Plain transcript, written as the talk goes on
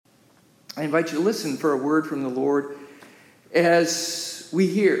I invite you to listen for a word from the Lord as we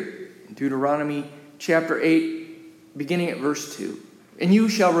hear in Deuteronomy chapter 8, beginning at verse 2. And you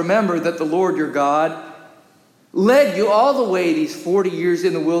shall remember that the Lord your God led you all the way these 40 years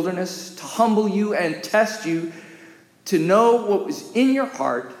in the wilderness to humble you and test you, to know what was in your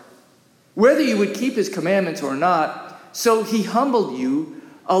heart, whether you would keep his commandments or not. So he humbled you,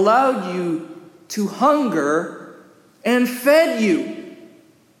 allowed you to hunger, and fed you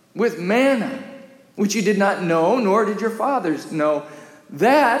with manna, which you did not know, nor did your fathers know,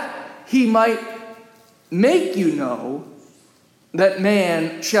 that he might make you know that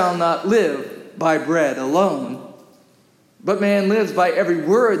man shall not live by bread alone, but man lives by every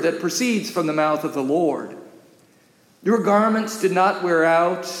word that proceeds from the mouth of the Lord. Your garments did not wear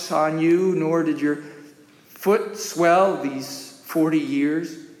out on you, nor did your foot swell these 40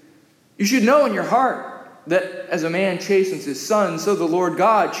 years. You should know in your heart that as a man chastens his son, so the Lord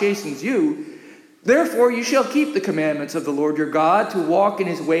God chastens you. Therefore you shall keep the commandments of the Lord your God, to walk in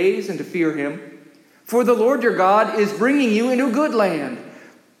his ways and to fear him. For the Lord your God is bringing you into a good land,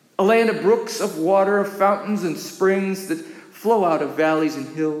 a land of brooks of water, of fountains and springs that flow out of valleys and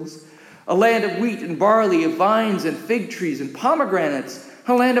hills, a land of wheat and barley, of vines and fig trees and pomegranates,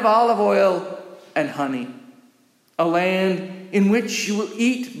 a land of olive oil and honey, a land in which you will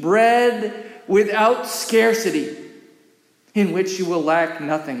eat bread without scarcity, in which you will lack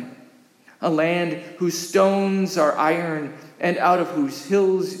nothing, a land whose stones are iron, and out of whose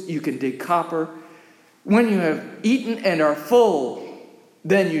hills you can dig copper. When you have eaten and are full,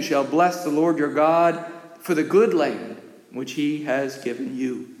 then you shall bless the Lord your God for the good land which he has given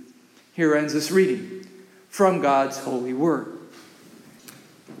you. Here ends this reading from God's holy word.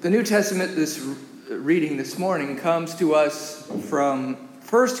 The New Testament, this reading this morning, comes to us from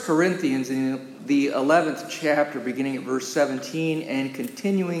 1 Corinthians in the 11th chapter, beginning at verse 17 and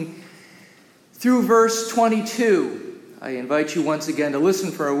continuing through verse 22. I invite you once again to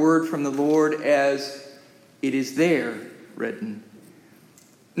listen for a word from the Lord as it is there written.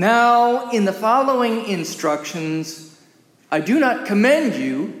 Now, in the following instructions, I do not commend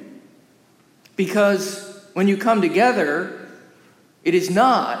you, because when you come together, it is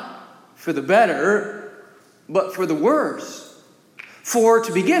not for the better, but for the worse. For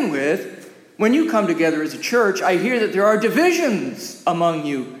to begin with, when you come together as a church, I hear that there are divisions among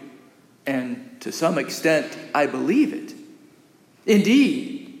you, and to some extent, I believe it.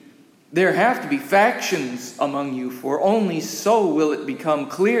 Indeed, there have to be factions among you, for only so will it become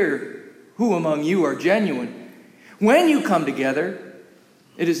clear who among you are genuine. When you come together,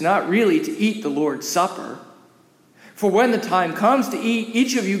 it is not really to eat the Lord's Supper. For when the time comes to eat,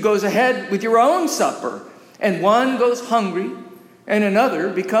 each of you goes ahead with your own supper, and one goes hungry, and another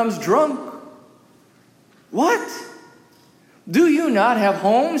becomes drunk. What? Do you not have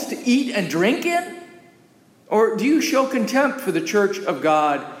homes to eat and drink in? Or do you show contempt for the church of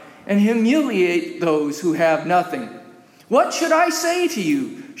God and humiliate those who have nothing? What should I say to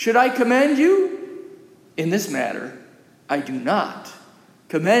you? Should I commend you? In this matter, I do not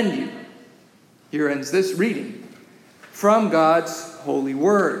commend you. Here ends this reading from God's holy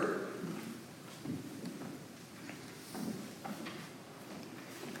word.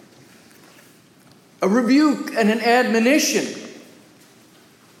 A rebuke and an admonition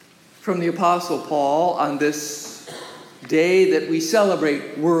from the Apostle Paul on this day that we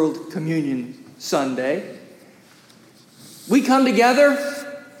celebrate World Communion Sunday. We come together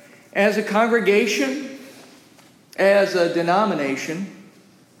as a congregation, as a denomination,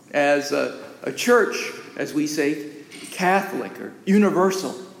 as a church, as we say, Catholic or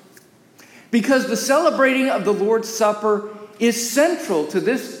universal, because the celebrating of the Lord's Supper is central to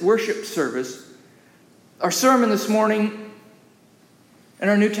this worship service. Our sermon this morning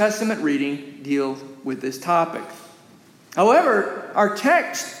and our New Testament reading deal with this topic. However, our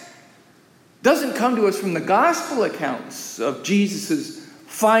text doesn't come to us from the gospel accounts of Jesus'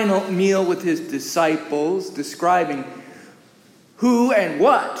 final meal with his disciples, describing who and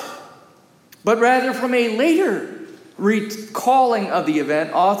what, but rather from a later recalling of the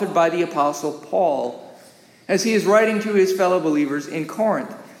event authored by the Apostle Paul as he is writing to his fellow believers in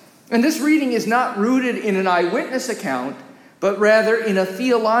Corinth. And this reading is not rooted in an eyewitness account, but rather in a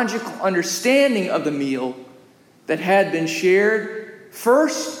theological understanding of the meal that had been shared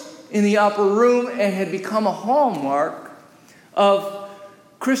first in the upper room and had become a hallmark of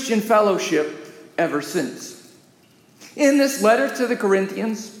Christian fellowship ever since. In this letter to the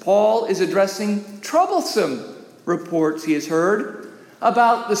Corinthians, Paul is addressing troublesome reports he has heard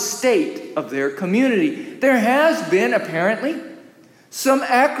about the state of their community. There has been, apparently, some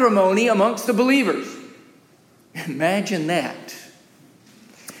acrimony amongst the believers. Imagine that.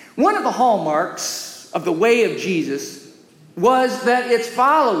 One of the hallmarks of the way of Jesus was that its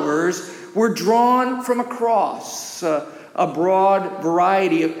followers were drawn from across a broad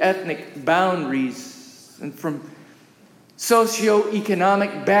variety of ethnic boundaries and from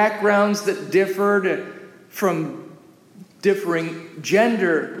socioeconomic backgrounds that differed, from differing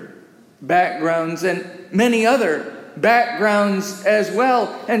gender backgrounds and many other backgrounds as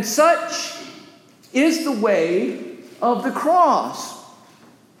well. And such is the way of the cross.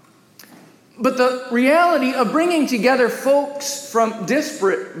 But the reality of bringing together folks from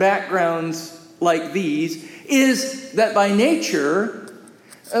disparate backgrounds like these is that by nature,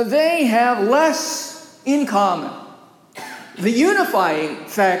 they have less in common. The unifying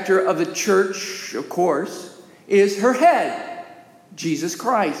factor of the church, of course, is her head, Jesus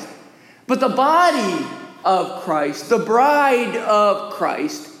Christ. But the body of Christ, the bride of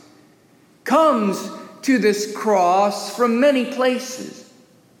Christ, comes to this cross from many places.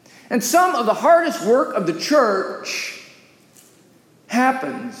 And some of the hardest work of the church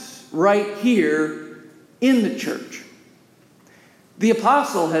happens right here in the church. The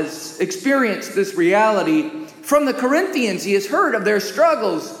apostle has experienced this reality from the Corinthians. He has heard of their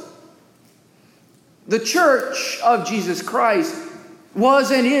struggles. The church of Jesus Christ was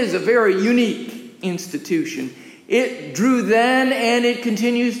and is a very unique institution. It drew then and it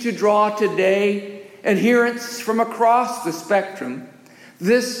continues to draw today adherents from across the spectrum.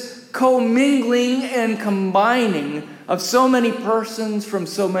 This commingling and combining of so many persons from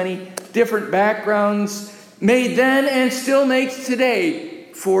so many different backgrounds made then and still makes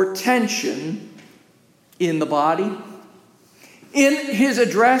today for tension in the body. In his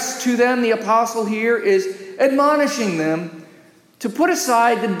address to them, the apostle here is admonishing them to put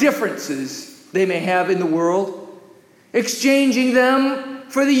aside the differences they may have in the world, exchanging them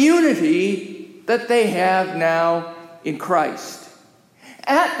for the unity that they have now in Christ.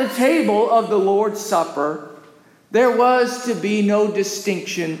 At the table of the Lord's Supper, there was to be no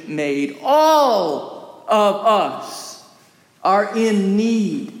distinction made. All of us are in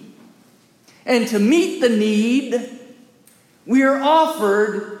need. And to meet the need, we are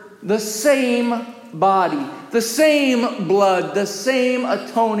offered the same body, the same blood, the same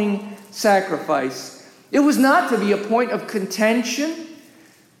atoning sacrifice. It was not to be a point of contention,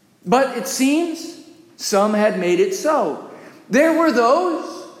 but it seems some had made it so. There were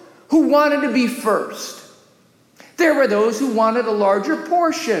those who wanted to be first. There were those who wanted a larger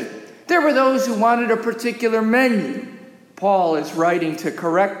portion. There were those who wanted a particular menu. Paul is writing to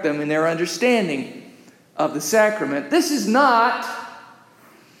correct them in their understanding of the sacrament. This is not,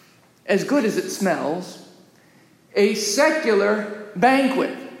 as good as it smells, a secular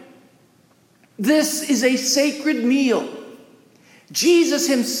banquet. This is a sacred meal. Jesus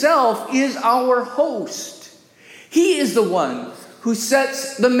himself is our host. He is the one who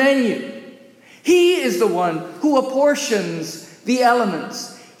sets the menu. He is the one who apportions the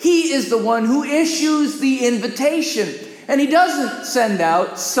elements. He is the one who issues the invitation. And he doesn't send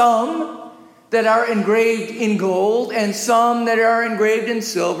out some that are engraved in gold, and some that are engraved in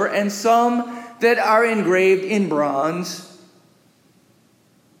silver, and some that are engraved in bronze.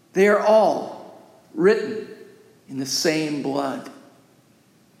 They are all written in the same blood.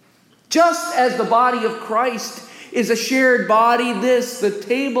 Just as the body of Christ is a shared body, the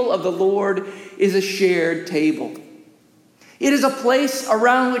table of the Lord, is a shared table. It is a place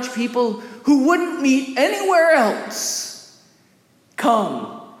around which people who wouldn't meet anywhere else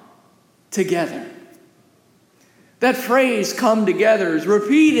come together. That phrase, come together, is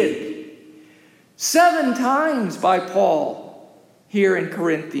repeated 7 times by Paul here in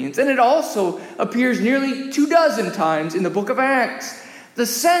Corinthians. And it also appears nearly 24 times in the book of Acts. The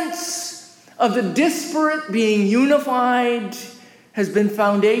sense of the disparate being unified has been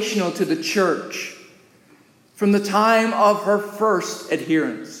foundational to the church from the time of her first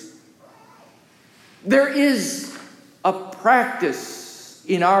adherents. There is a practice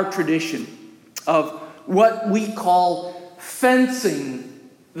in our tradition of what we call fencing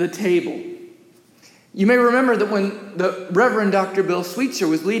the table. You may remember that when the Reverend Dr. Bill Sweetser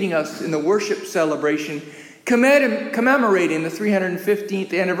was leading us in the worship celebration commemorating the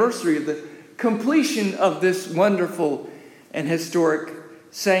 315th anniversary of the completion of this wonderful and historic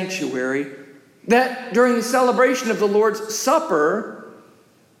sanctuary, that during the celebration of the Lord's Supper,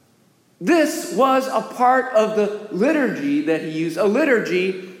 this was a part of the liturgy that he used, a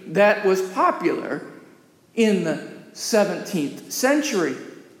liturgy that was popular in the 17th century.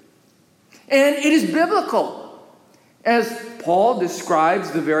 And it is biblical, as Paul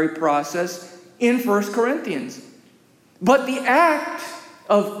describes the very process in 1 Corinthians. But the act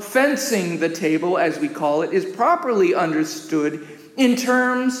of fencing the table, as we call it, is properly understood in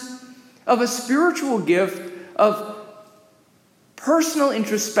terms of a spiritual gift of personal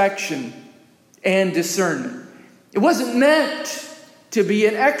introspection and discernment. It wasn't meant to be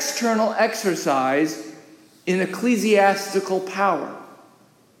an external exercise in ecclesiastical power.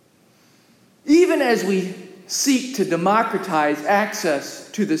 Even as we seek to democratize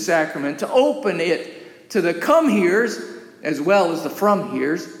access to the sacrament, to open it to the come-heres as well as the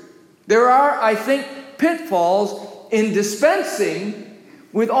from-heres, there are, I think, pitfalls in dispensing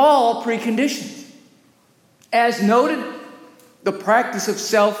with all preconditions. As noted, the practice of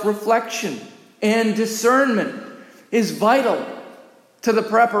self-reflection and discernment is vital to the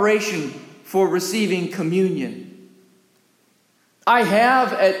preparation for receiving communion. I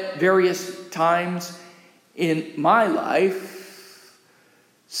have, at various times in my life,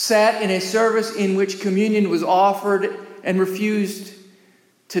 sat in a service in which communion was offered and refused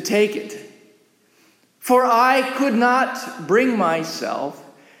to take it. For I could not bring myself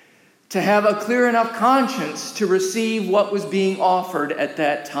to have a clear enough conscience to receive what was being offered at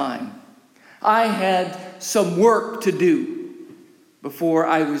that time. I had some work to do before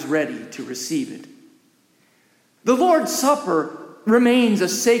I was ready to receive it. The Lord's Supper remains a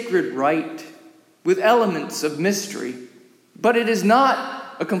sacred rite with elements of mystery, but it is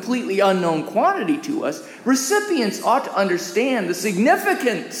not a completely unknown quantity to us. Recipients ought to understand the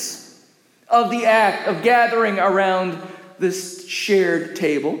significance of the act of gathering around this shared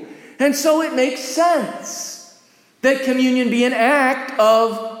table, and so it makes sense that communion be an act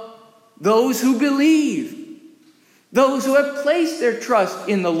of those who believe, those who have placed their trust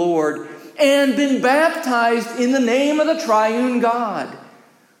in the Lord and been baptized in the name of the triune God,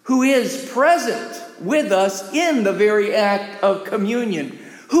 who is present with us in the very act of communion,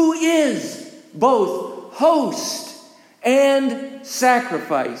 who is both host and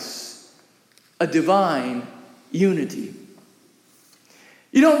sacrifice, a divine unity.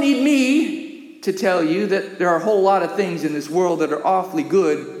 You don't need me to tell you that there are a whole lot of things in this world that are awfully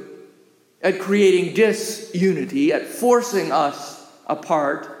good at creating disunity, at forcing us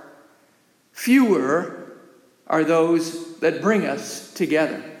apart. Fewer are those that bring us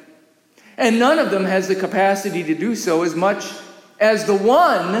together. And none of them has the capacity to do so as much as the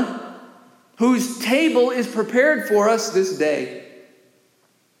one whose table is prepared for us this day.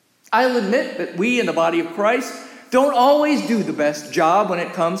 I'll admit that we in the body of Christ don't always do the best job when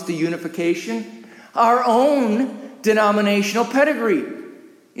it comes to unification. Our own denominational pedigree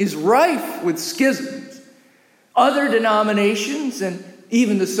is rife with schisms. Other denominations and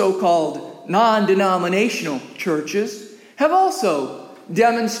even the so-called non-denominational churches have also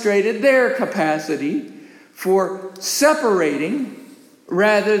demonstrated their capacity for separating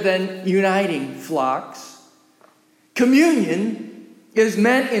rather than uniting flocks. Communion is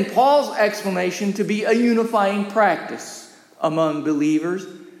meant in Paul's explanation to be a unifying practice among believers.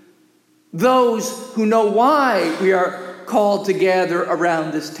 Those who know why we are called to gather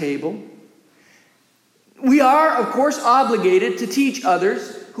around this table. We are, of course, obligated to teach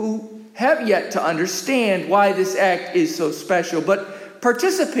others who have yet to understand why this act is so special, but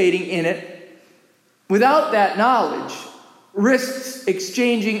participating in it without that knowledge risks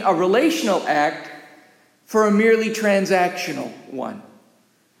exchanging a relational act for a merely transactional one.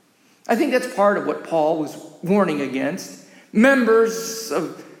 I think that's part of what Paul was warning against. Members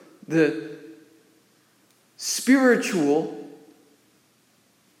of the spiritual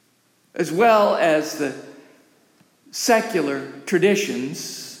as well as the secular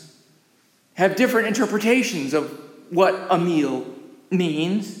traditions have different interpretations of what a meal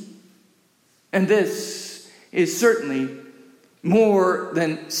means. And this is certainly more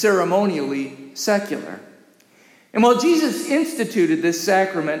than ceremonially secular. And while Jesus instituted this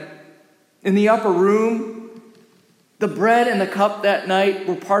sacrament in the upper room, the bread and the cup that night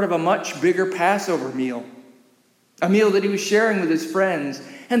were part of a much bigger Passover meal, a meal that he was sharing with his friends.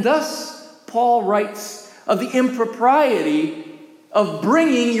 And thus, Paul writes of the impropriety of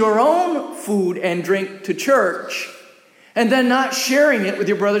bringing your own food and drink to church and then not sharing it with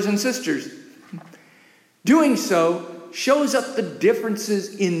your brothers and sisters. Doing so shows up the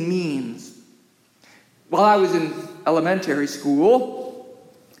differences in means. While I was in elementary school,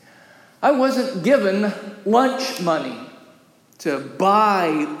 I wasn't given lunch money to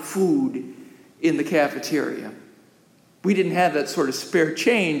buy food in the cafeteria. We didn't have that sort of spare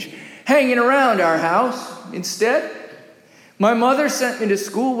change hanging around our house. Instead, my mother sent me to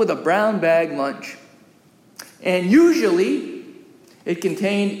school with a brown bag lunch. And usually, it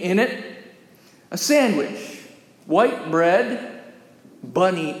contained in it a sandwich, white bread,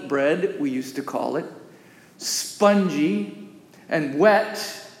 bunny bread, we used to call it, spongy and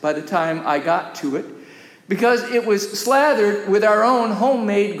wet by the time I got to it, because it was slathered with our own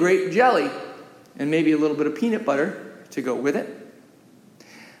homemade grape jelly and maybe a little bit of peanut butter to go with it.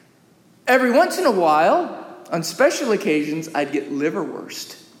 Every once in a while, on special occasions, I'd get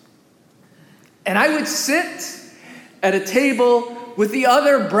liverwurst. And I would sit at a table with the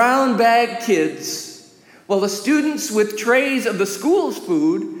other brown bag kids while the students with trays of the school's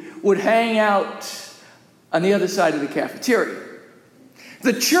food would hang out on the other side of the cafeteria.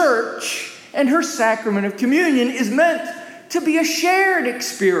 The church and her sacrament of communion is meant to be a shared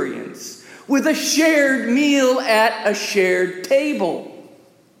experience with a shared meal at a shared table.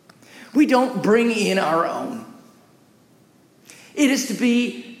 We don't bring in our own. It is to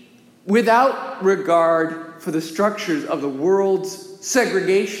be without regard for the structures of the world's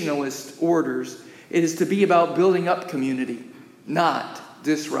segregationalist orders. It is to be about building up community, not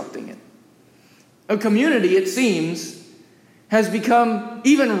disrupting it. A community, it seems, has become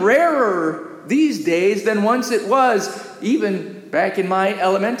even rarer these days than once it was, even back in my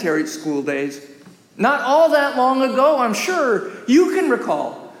elementary school days. Not all that long ago, I'm sure you can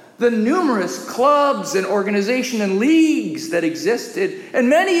recall the numerous clubs and organizations and leagues that existed, and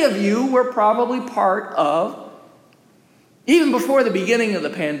many of you were probably part of. Even before the beginning of the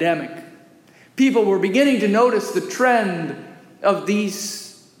pandemic, people were beginning to notice the trend of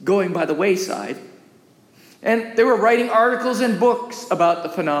these going by the wayside. And they were writing articles and books about the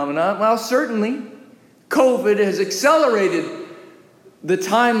phenomena. Well, certainly, COVID has accelerated the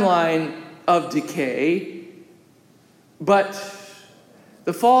timeline of decay, but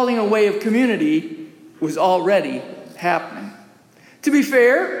the falling away of community was already happening. To be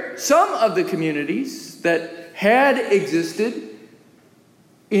fair, some of the communities that had existed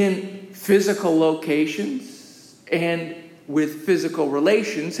in physical locations and with physical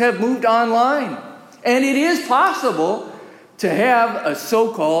relations have moved online. And it is possible to have a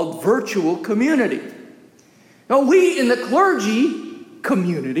so-called virtual community. Now, we in the clergy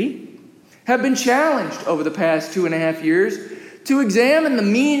community have been challenged over the past 2.5 years to examine the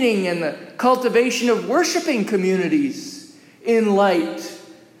meaning and the cultivation of worshiping communities in light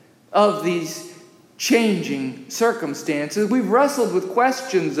of these changing circumstances. We've wrestled with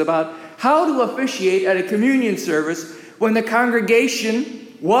questions about how to officiate at a communion service when the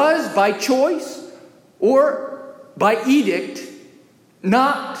congregation was, by choice or by edict,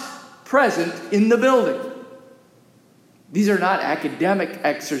 not present in the building. These are not academic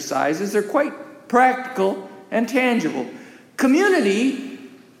exercises. They're quite practical and tangible. Community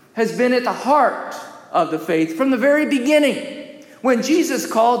has been at the heart of the faith from the very beginning, when Jesus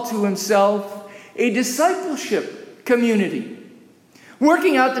called to himself a discipleship community.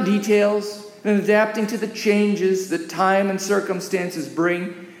 Working out the details and adapting to the changes that time and circumstances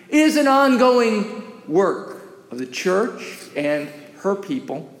bring is an ongoing work of the church and her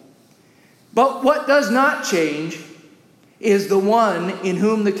people. But what does not change is the one in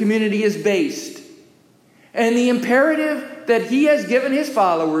whom the community is based, and the imperative that he has given his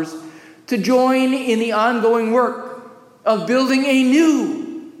followers to join in the ongoing work of building a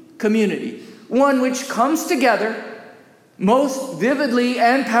new community, one which comes together most vividly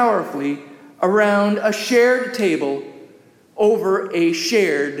and powerfully around a shared table over a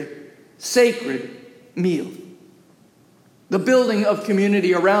shared sacred meal. The building of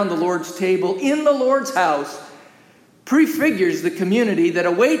community around the Lord's table in the Lord's house prefigures the community that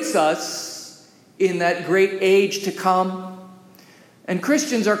awaits us in that great age to come. And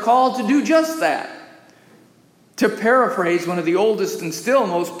Christians are called to do just that. To paraphrase one of the oldest and still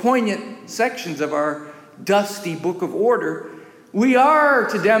most poignant sections of our dusty book of order, we are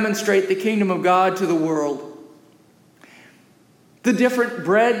to demonstrate the kingdom of God to the world. The different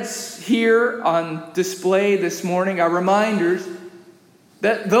breads here on display this morning are reminders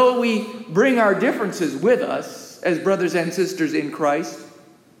that though we bring our differences with us as brothers and sisters in Christ,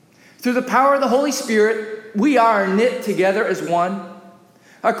 through the power of the Holy Spirit, we are knit together as one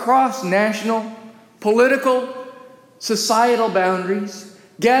across national, political, societal boundaries,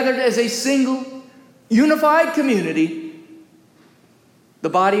 gathered as a single, unified community, the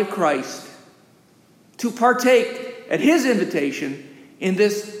body of Christ, to partake at his invitation in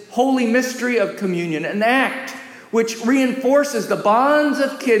this holy mystery of communion, an act which reinforces the bonds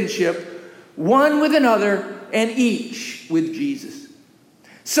of kinship, one with another and each with Jesus.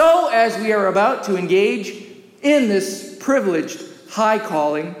 So, as we are about to engage in this privileged high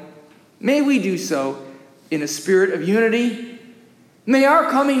calling, may we do so in a spirit of unity. May our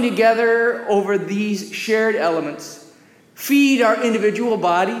coming together over these shared elements feed our individual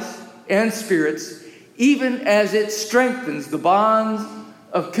bodies and spirits, even as it strengthens the bonds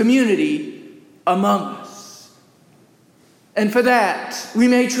of community among us. And for that, we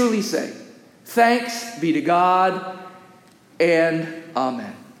may truly say, Thanks be to God, and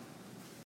amen.